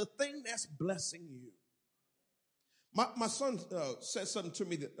mess is the thing that's blessing you. My son said something to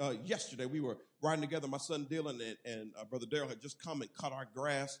me that, yesterday. We were riding together. My son Dylan and Brother Darrell had just come and cut our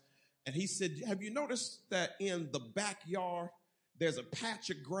grass. And he said, have you noticed that in the backyard, there's a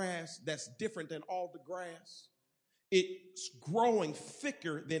patch of grass that's different than all the grass? It's growing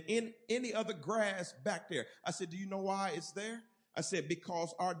thicker than in any other grass back there. I said, do you know why it's there? I said,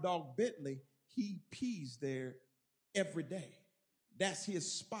 because our dog Bentley, he pees there every day. That's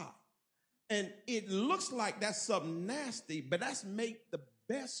his spot. And it looks like that's something nasty, but that's make the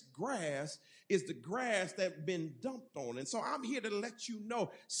best grass is the grass that's been dumped on. And so I'm here to let you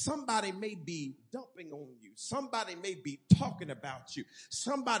know somebody may be dumping on you. Somebody may be talking about you.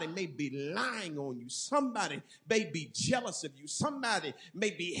 Somebody may be lying on you. Somebody may be jealous of you. Somebody may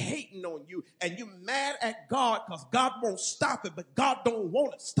be hating on you. And you're mad at God because God won't stop it, but God don't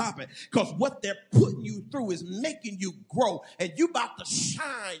want to stop it because what they're putting you through is making you grow. And you about to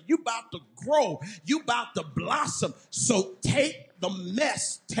shine. You about to grow. You about to blossom. So take the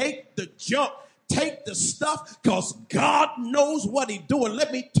mess, take the junk, take the stuff, because God knows what he's doing.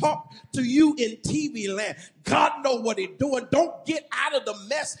 Let me talk to you in TV land. God knows what he's doing. Don't get out of the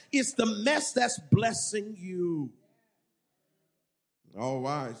mess. It's the mess that's blessing you. All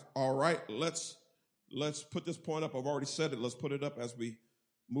right. Let's put this point up. I've already said it. Let's put it up as we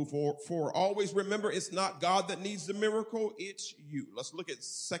move forward. Always remember, it's not God that needs the miracle. It's you. Let's look at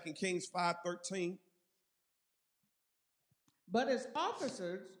 2 Kings 5:13. But his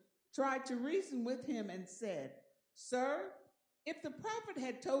officers tried to reason with him and said, Sir, if the prophet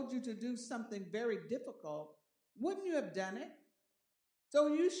had told you to do something very difficult, wouldn't you have done it? So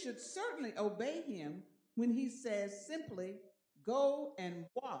you should certainly obey him when he says simply, go and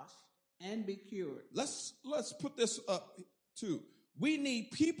wash and be cured. Let's put this up too. We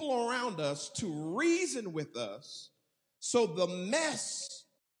need people around us to reason with us so the mess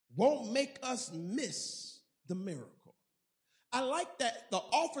won't make us miss the miracle. I like that the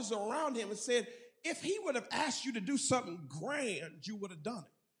officers around him said, if he would have asked you to do something grand, you would have done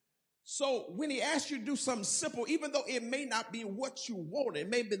it. So when he asked you to do something simple, even though it may not be what you wanted, it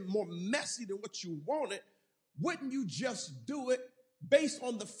may have been more messy than what you wanted, wouldn't you just do it based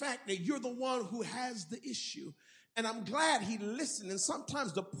on the fact that you're the one who has the issue? And I'm glad he listened. And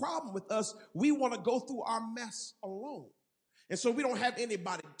sometimes the problem with us, we want to go through our mess alone. And so we don't have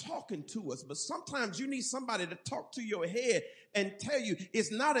anybody talking to us. But sometimes you need somebody to talk to your head and tell you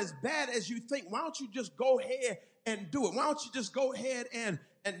it's not as bad as you think. Why don't you just go ahead and do it? Why don't you just go ahead and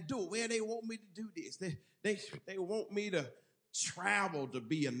do it? Well, they want me to do this. They want me to travel to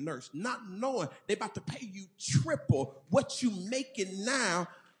be a nurse, not knowing they're about to pay you triple what you making now.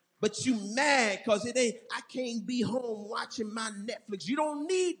 But you mad because I can't be home watching my Netflix. You don't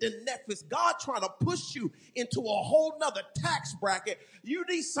need the Netflix. God trying to push you into a whole nother tax bracket. You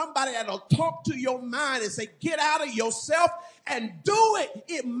need somebody that'll talk to your mind and say, get out of yourself and do it.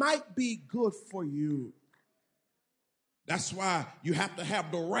 It might be good for you. That's why you have to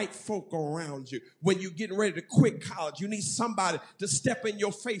have the right folk around you. When you're getting ready to quit college, you need somebody to step in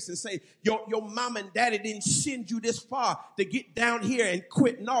your face and say, your mom and daddy didn't send you this far to get down here and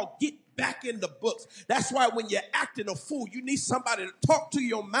quit. No, get back in the books. That's why when you're acting a fool, you need somebody to talk to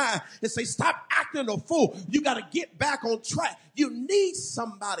your mind and say, stop acting a fool. You got to get back on track. You need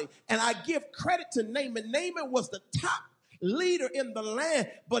somebody. And I give credit to Naaman. Naaman was the top leader in the land,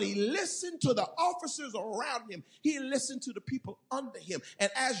 but he listened to the officers around him. He listened to the people under him.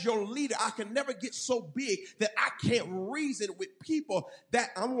 And as your leader, I can never get so big that I can't reason with people that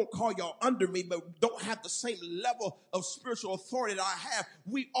I won't call y'all under me, but don't have the same level of spiritual authority that I have.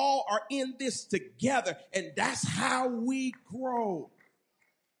 We all are in this together, and that's how we grow.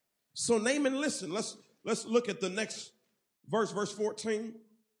 So Naaman, listen, let's look at the next verse 14.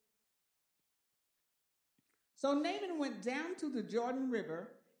 So Naaman went down to the Jordan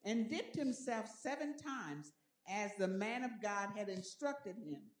River and dipped himself 7 times as the man of God had instructed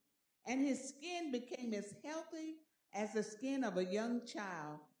him. And his skin became as healthy as the skin of a young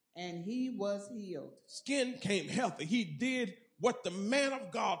child, and he was healed. Skin came healthy. He did what the man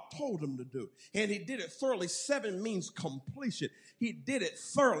of God told him to do. And he did it thoroughly. 7 means completion. He did it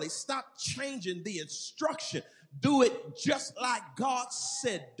thoroughly. Stop changing the instruction, Do it just like God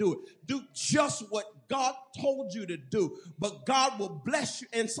said do it. Do just what God told you to do. But God will bless you.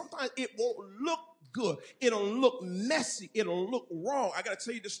 And sometimes it won't look good. It'll look messy. It'll look wrong. I got to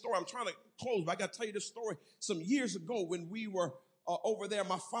tell you this story. I'm trying to close, but I got to tell you this story. Some years ago when we were over there,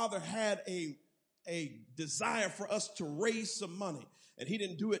 my father had a desire for us to raise some money. And he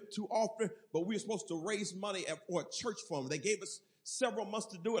didn't do it too often, but we were supposed to raise money for a church fund. They gave us several months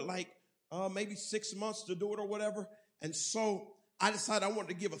to do it, like maybe 6 months to do it or whatever. And so I decided I wanted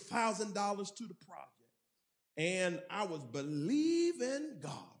to give $1,000 to the project. And I was believing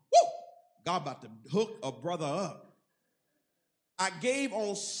God. Woo! God about to hook a brother up. I gave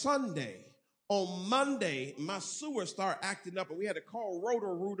on Sunday. On Monday, my sewer started acting up, and we had to call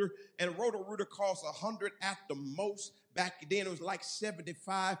Roto-Rooter, and Roto-Rooter cost $100 at the most. Back then, it was like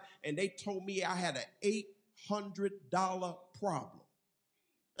 $75, and they told me I had an $800 problem.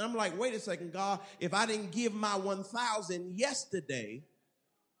 And I'm like, wait a second, God, if I didn't give my $1,000 yesterday,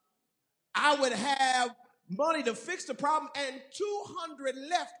 I would have money to fix the problem and $200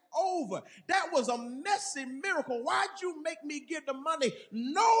 left over. That was a messy miracle. Why'd you make me give the money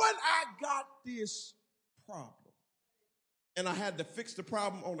knowing I got this problem? And I had to fix the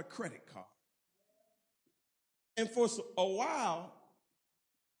problem on a credit card. And for a while,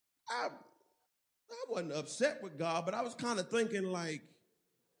 I wasn't upset with God, but I was kind of thinking like,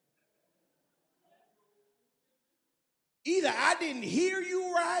 either I didn't hear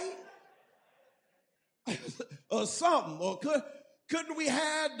you right or something, or couldn't we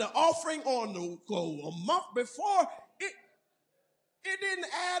had the offering on a month before? It didn't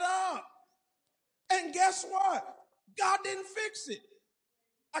add up. And guess what? God didn't fix it.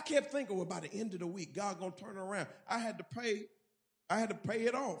 I kept thinking, well, by the end of the week, God gonna turn around. I had to pay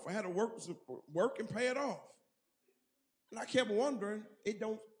it off. I had to work and pay it off. And I kept wondering, it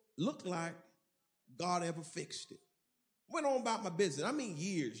don't look like God ever fixed it. Went on about my business. I mean,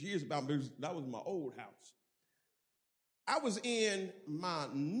 years about business. That was my old house. I was in my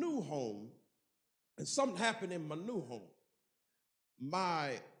new home, and something happened in my new home.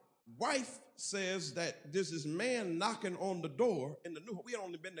 My wife says that there's this man knocking on the door in the new home. We had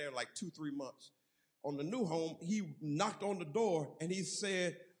only been there like 2-3 months. On the new home, he knocked on the door, and he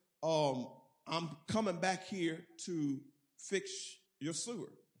said, I'm coming back here to fix your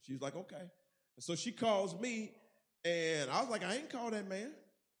sewer. She's like, okay. And so she calls me, and I was like, I ain't called that man.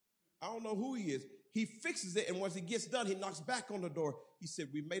 I don't know who he is. He fixes it, and once he gets done, he knocks back on the door. He said,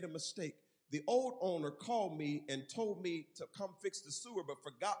 we made a mistake. The old owner called me and told me to come fix the sewer, but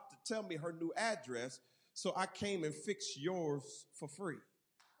forgot to tell me her new address, so I came and fixed yours for free.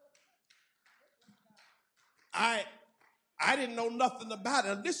 I didn't know nothing about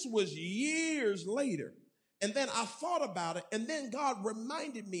it. This was years later. And then I thought about it, and then God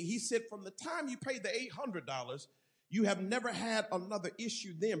reminded me. He said, from the time you paid the $800, you have never had another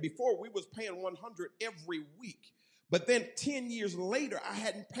issue then. Before, we was paying $100 every week. But then 10 years later, I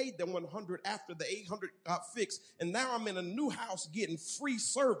hadn't paid them $100 after the $800 got fixed. And now I'm in a new house getting free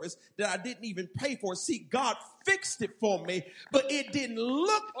service that I didn't even pay for. See, God fixed it for me, but it didn't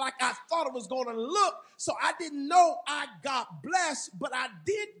look like I thought it was going to look. So I didn't know I got blessed, but I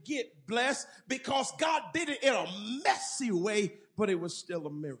did get blessed because God did it in a messy way, but it was still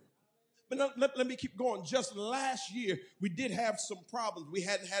a miracle. But let me keep going. Just last year, we did have some problems. We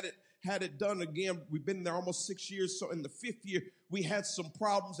hadn't had it done again. We've been there almost 6 years. So in the 5th year, we had some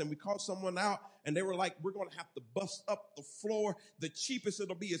problems, and we called someone out, and they were like, we're going to have to bust up the floor. The cheapest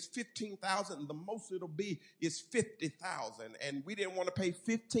it'll be is $15,000, and the most it'll be is $50,000. And we didn't want to pay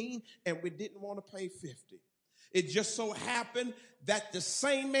 $15,000, and we didn't want to pay $50,000. It just so happened that the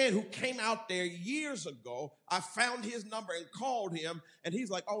same man who came out there years ago, I found his number and called him, and he's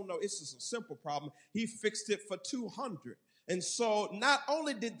like, oh no, it's just a simple problem. He fixed it for $200. And so not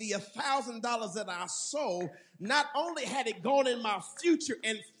only did the $1,000 that I sold, not only had it gone in my future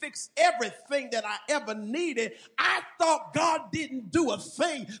and fixed everything that I ever needed, I thought God didn't do a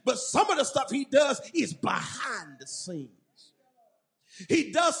thing, but some of the stuff he does is behind the scenes.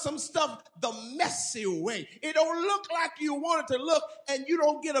 He does some stuff the messy way. It don't look like you want it to look, and you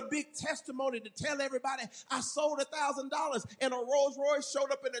don't get a big testimony to tell everybody, I sold $1,000 and a Rolls Royce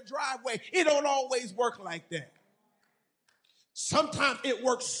showed up in the driveway. It don't always work like that. Sometimes it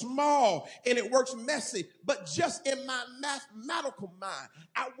works small and it works messy, but just in my mathematical mind,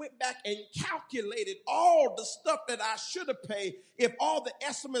 I went back and calculated all the stuff that I should have paid. If all the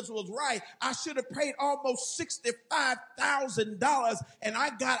estimates was right, I should have paid almost $65,000, and I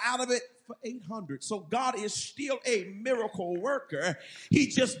got out of it for $800. So God is still a miracle worker. He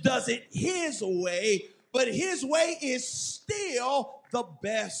just does it his way, but his way is still the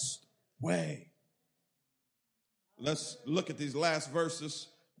best way. Let's look at these last verses.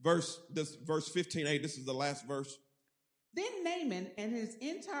 Verse 15a. This is the last verse. Then Naaman and his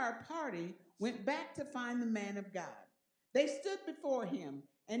entire party went back to find the man of God. They stood before him,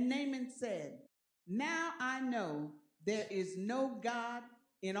 and Naaman said, "Now I know there is no God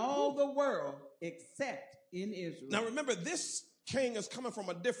in all the world except in Israel." Now remember, this king is coming from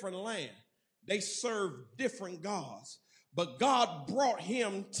a different land. They serve different gods. But God brought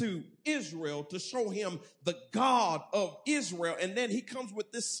him to Israel to show him the God of Israel. And then he comes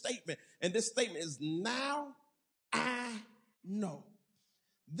with this statement. And this statement is, "Now I know."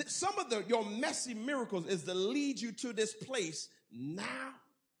 Some of your messy miracles is to lead you to this place. Now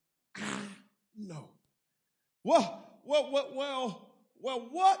I know. Well,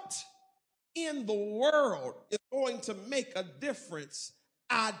 what in the world is going to make a difference?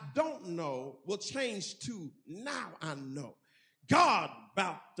 I don't know will change to now I know. God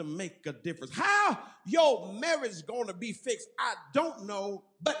about to make a difference. How your marriage going to be fixed, I don't know,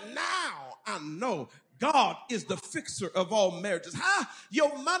 but now I know. God is the fixer of all marriages. How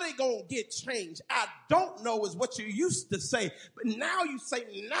your money going to get changed, I don't know is what you used to say, but now you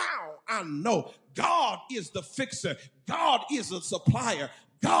say, now I know. God is the fixer. God is the supplier.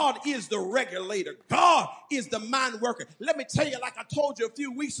 God is the regulator. God is the mind worker. Let me tell you, like I told you a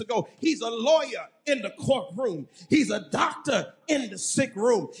few weeks ago, he's a lawyer in the courtroom. He's a doctor in the sick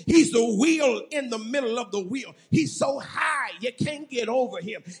room. He's the wheel in the middle of the wheel. He's so high, you can't get over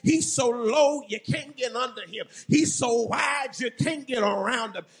him. He's so low, you can't get under him. He's so wide, you can't get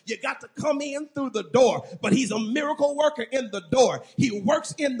around him. You got to come in through the door, but he's a miracle worker in the door. He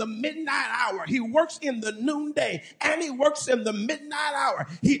works in the midnight hour. He works in the noonday, and he works in the midnight hour.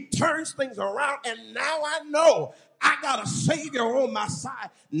 He turns things around, and now I know I got a savior on my side.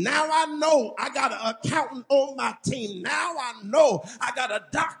 Now I know I got an accountant on my team. Now I know I got a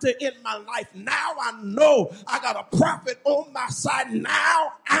doctor in my life. Now I know I got a prophet on my side.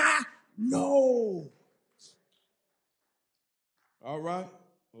 Now I know. All right.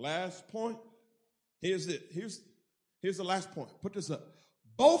 Last point. Here's it. Here's the last point. Put this up.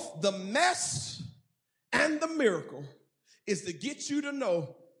 Both the mess and the miracle is to get you to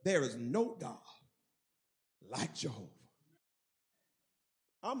know there is no God like Jehovah.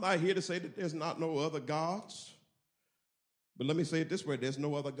 I'm not here to say that there's not no other gods, but let me say it this way: there's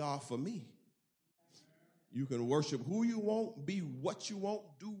no other God for me. You can worship who you want, be what you want,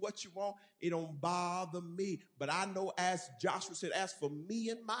 do what you want. It don't bother me. But I know, as Joshua said, as for me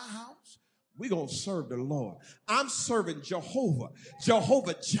and my house, we're going to serve the Lord. I'm serving Jehovah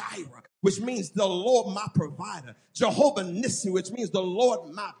Jireh, which means the Lord my provider. Jehovah Nissi, which means the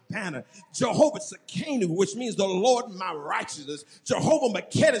Lord my banner. Jehovah Sekenu, which means the Lord my righteousness. Jehovah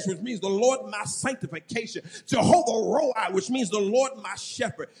Makedesh, which means the Lord my sanctification. Jehovah Roi, which means the Lord my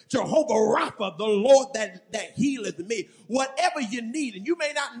shepherd. Jehovah Rapha, the Lord that healeth me. Whatever you need, and you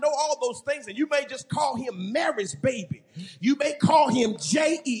may not know all those things, and you may just call him Mary's baby. You may call him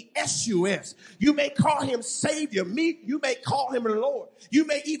Jesus. You may call him Savior. You may call him Lord. You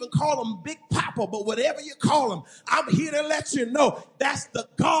may even call him Big Papa, but whatever you call him, I'm here to let you know that's the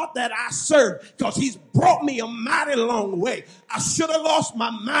God that I serve, because he's brought me a mighty long way. I should have lost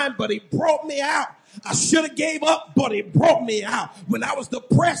my mind, but he brought me out. I should have gave up, but he brought me out. When I was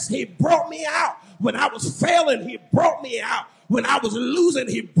depressed, he brought me out. When I was failing, he brought me out. When I was losing,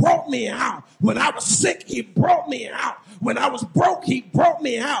 he brought me out. When I was sick, he brought me out. When I was broke, he brought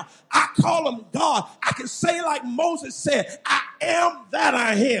me out. I call him God. I can say like Moses said, I am that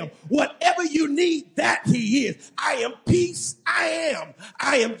I am. Whatever you need, that he is. I am peace, I am.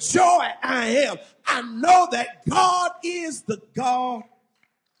 I am joy, I am. I know that God is the God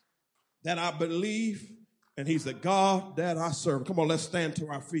that I believe, and he's the God that I serve. Come on, let's stand to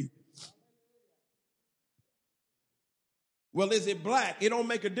our feet. Well, is it black? It don't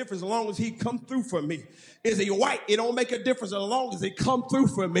make a difference as long as he come through for me. Is he white? It don't make a difference as long as he come through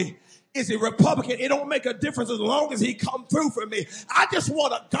for me. Is he Republican? It don't make a difference as long as he come through for me. I just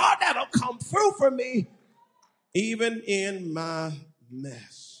want a God that'll come through for me, even in my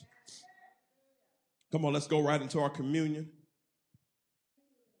mess. Come on, let's go right into our communion.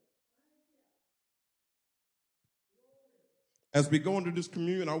 As we go into this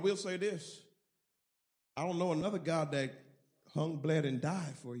communion, I will say this. I don't know another God that hung, bled, and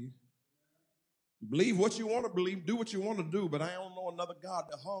died for you. Believe what you want to believe, do what you want to do, but I don't know another God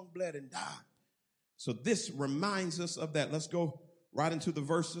that hung, bled, and died. So this reminds us of that. Let's go right into the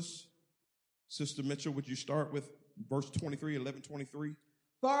verses. Sister Mitchell, would you start with verse 23, 11:23?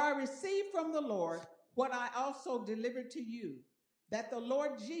 For I received from the Lord what I also delivered to you, that the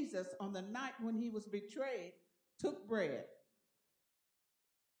Lord Jesus, on the night when he was betrayed, took bread.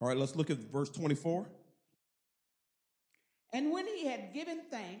 All right, let's look at verse 24. And when he had given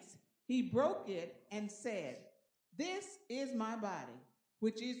thanks, he broke it and said, "This is my body,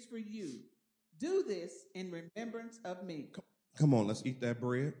 which is for you. Do this in remembrance of me." Come on, let's eat that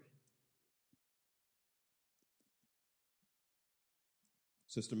bread.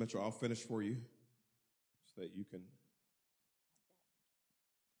 Sister Metro, I'll finish for you so that you can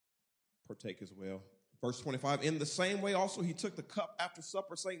partake as well. Verse 25, in the same way also he took the cup after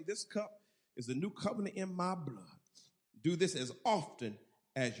supper, saying, "This cup is the new covenant in my blood. Do this as often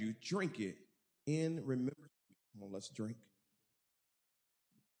as you drink it in remembrance of me." Come on, let's drink.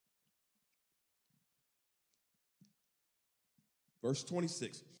 Verse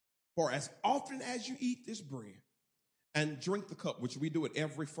 26, for as often as you eat this bread and drink the cup, which we do it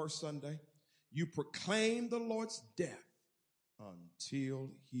every first Sunday, you proclaim the Lord's death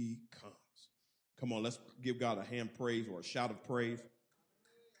until he comes. Come on, let's give God a hand praise or a shout of praise.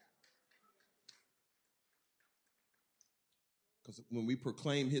 Because when we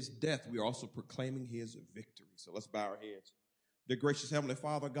proclaim his death, we are also proclaiming his victory. So let's bow our heads. Dear gracious Heavenly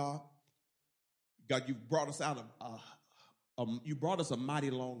Father, God, you've brought us out of, you brought us a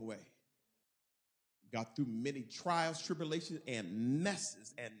mighty long way. God, through many trials, tribulations, and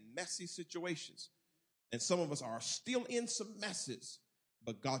messes and messy situations. And some of us are still in some messes,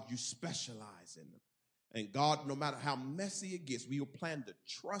 but God, you specialize in them. And God, no matter how messy it gets, we will plan to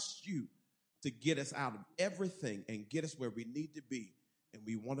trust you to get us out of everything and get us where we need to be. And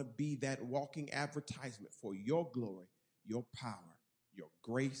we want to be that walking advertisement for your glory, your power, your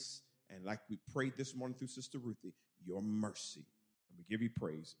grace, and like we prayed this morning through Sister Ruthie, your mercy. And we give you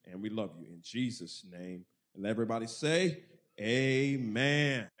praise and we love you in Jesus' name. And let everybody say,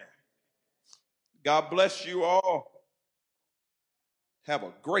 amen. God bless you all. Have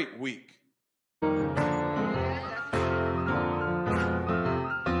a great week.